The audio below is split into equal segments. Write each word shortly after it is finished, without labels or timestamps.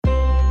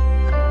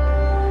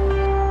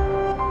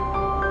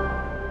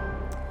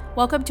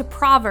Welcome to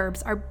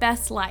Proverbs, Our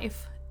Best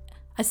Life,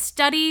 a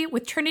study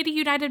with Trinity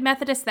United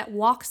Methodist that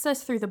walks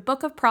us through the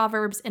book of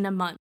Proverbs in a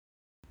month.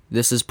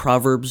 This is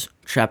Proverbs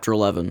chapter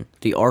 11,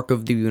 the arc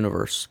of the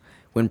universe.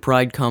 When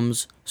pride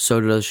comes, so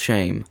does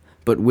shame,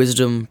 but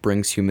wisdom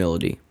brings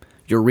humility.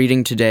 Your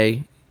reading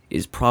today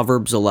is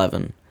Proverbs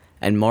 11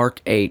 and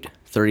Mark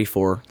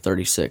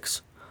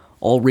 8:34-36.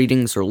 All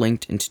readings are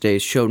linked in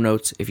today's show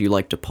notes if you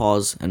like to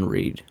pause and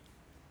read.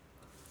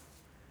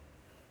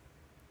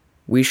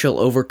 We shall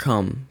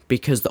overcome,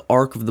 because the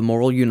arc of the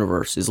moral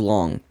universe is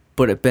long,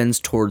 but it bends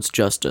towards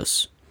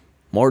justice.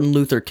 Martin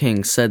Luther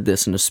King said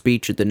this in a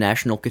speech at the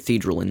National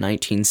Cathedral in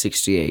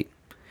 1968.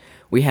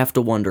 We have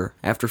to wonder,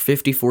 after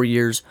 54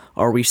 years,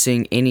 are we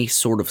seeing any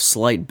sort of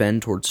slight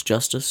bend towards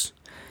justice?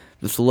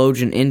 The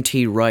theologian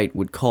N.T. Wright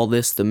would call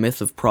this the myth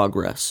of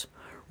progress.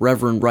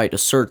 Reverend Wright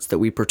asserts that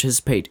we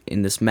participate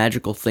in this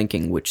magical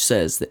thinking which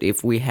says that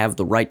if we have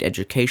the right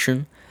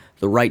education,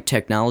 the right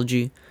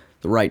technology,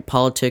 the right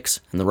politics,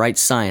 and the right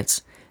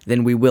science,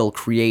 then we will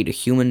create a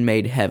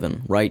human-made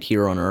heaven right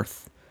here on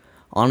Earth.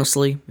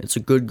 Honestly, it's a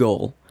good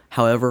goal.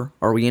 However,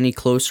 are we any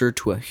closer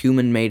to a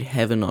human-made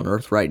heaven on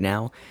Earth right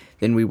now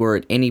than we were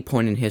at any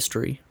point in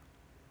history?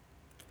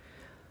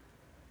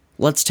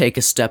 Let's take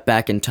a step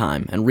back in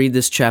time and read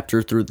this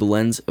chapter through the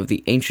lens of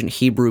the ancient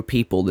Hebrew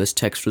people this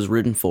text was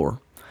written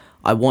for.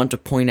 I want to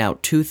point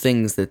out two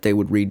things that they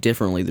would read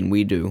differently than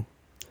we do.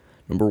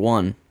 Number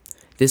one,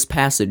 this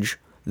passage,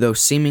 though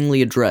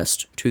seemingly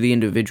addressed to the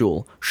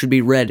individual, should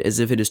be read as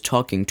if it is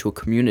talking to a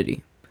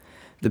community.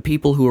 The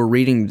people who are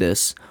reading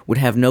this would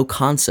have no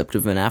concept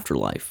of an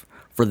afterlife.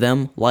 For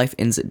them, life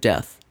ends at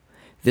death.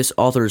 This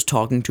author is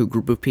talking to a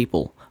group of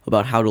people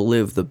about how to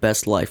live the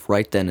best life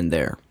right then and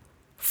there.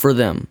 For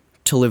them,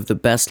 to live the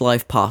best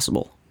life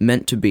possible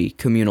meant to be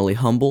communally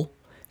humble,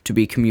 to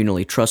be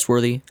communally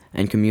trustworthy,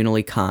 and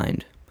communally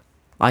kind.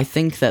 I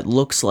think that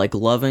looks like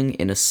loving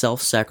in a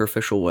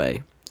self-sacrificial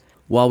way.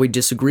 While we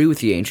disagree with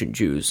the ancient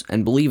Jews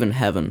and believe in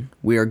heaven,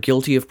 we are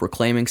guilty of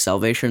proclaiming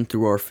salvation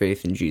through our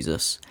faith in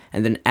Jesus,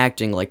 and then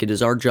acting like it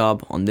is our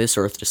job on this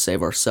earth to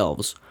save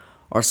ourselves.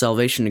 Our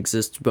salvation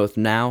exists both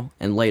now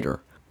and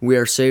later. We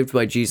are saved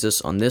by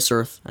Jesus on this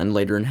earth and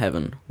later in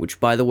heaven,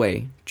 which, by the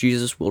way,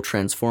 Jesus will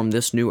transform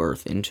this new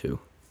earth into.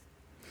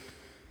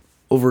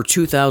 Over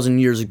 2,000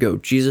 years ago,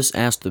 Jesus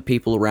asked the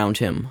people around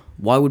him,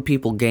 why would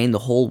people gain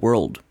the whole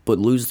world but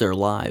lose their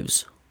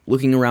lives?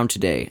 Looking around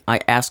today, I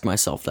ask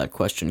myself that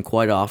question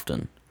quite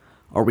often.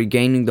 Are we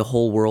gaining the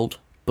whole world,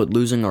 but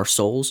losing our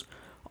souls?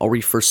 Are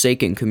we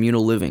forsaking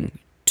communal living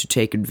to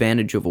take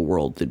advantage of a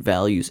world that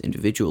values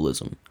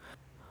individualism?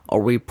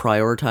 Are we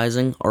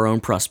prioritizing our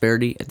own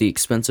prosperity at the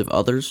expense of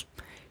others?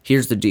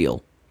 Here's the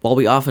deal. While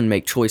we often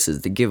make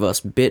choices that give us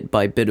bit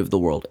by bit of the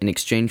world in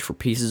exchange for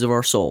pieces of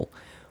our soul,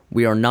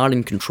 we are not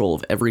in control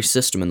of every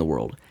system in the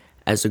world.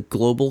 As a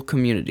global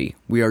community,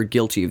 we are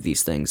guilty of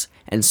these things,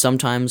 and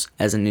sometimes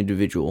as an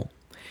individual.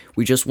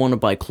 We just want to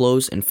buy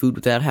clothes and food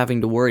without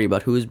having to worry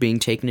about who is being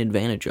taken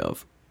advantage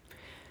of.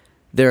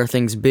 There are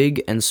things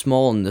big and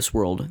small in this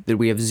world that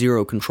we have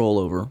zero control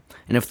over,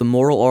 and if the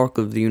moral arc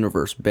of the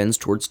universe bends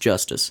towards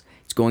justice,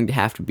 it's going to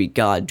have to be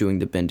God doing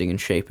the bending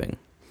and shaping.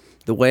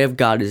 The way of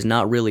God is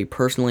not really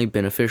personally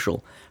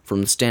beneficial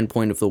from the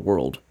standpoint of the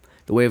world.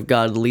 The way of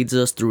God leads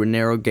us through a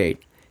narrow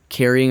gate,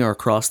 carrying our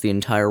cross the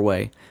entire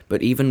way,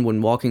 but even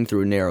when walking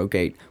through a narrow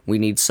gate, we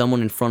need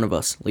someone in front of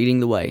us, leading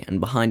the way, and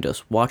behind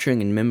us,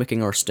 watching and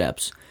mimicking our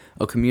steps.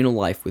 A communal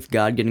life with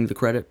God getting the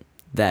credit,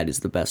 that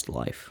is the best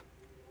life.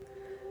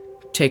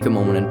 Take a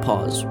moment and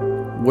pause.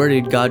 Where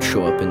did God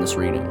show up in this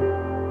reading?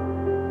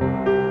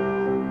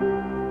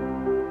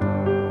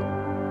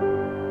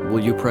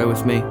 Will you pray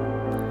with me?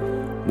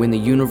 When the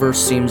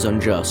universe seems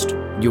unjust,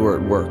 you are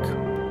at work.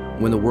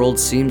 When the world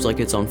seems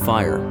like it's on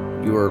fire,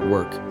 you are at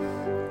work.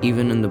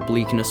 Even in the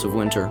bleakness of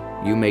winter,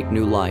 you make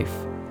new life.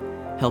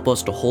 Help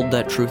us to hold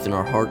that truth in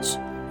our hearts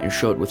and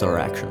show it with our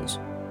actions.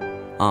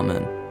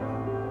 Amen.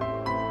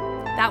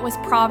 That was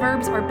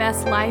Proverbs, Our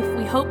Best Life.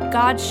 We hope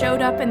God showed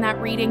up in that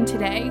reading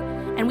today,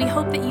 and we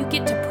hope that you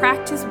get to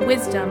practice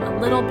wisdom a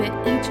little bit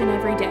each and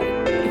every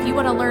day. If you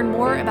want to learn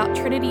more about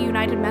Trinity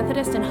United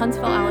Methodist in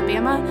Huntsville,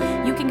 Alabama,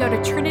 you can go to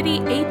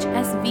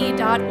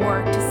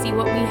trinityhsv.org to see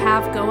what we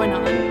have going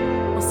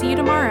on. We'll see you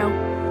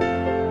tomorrow.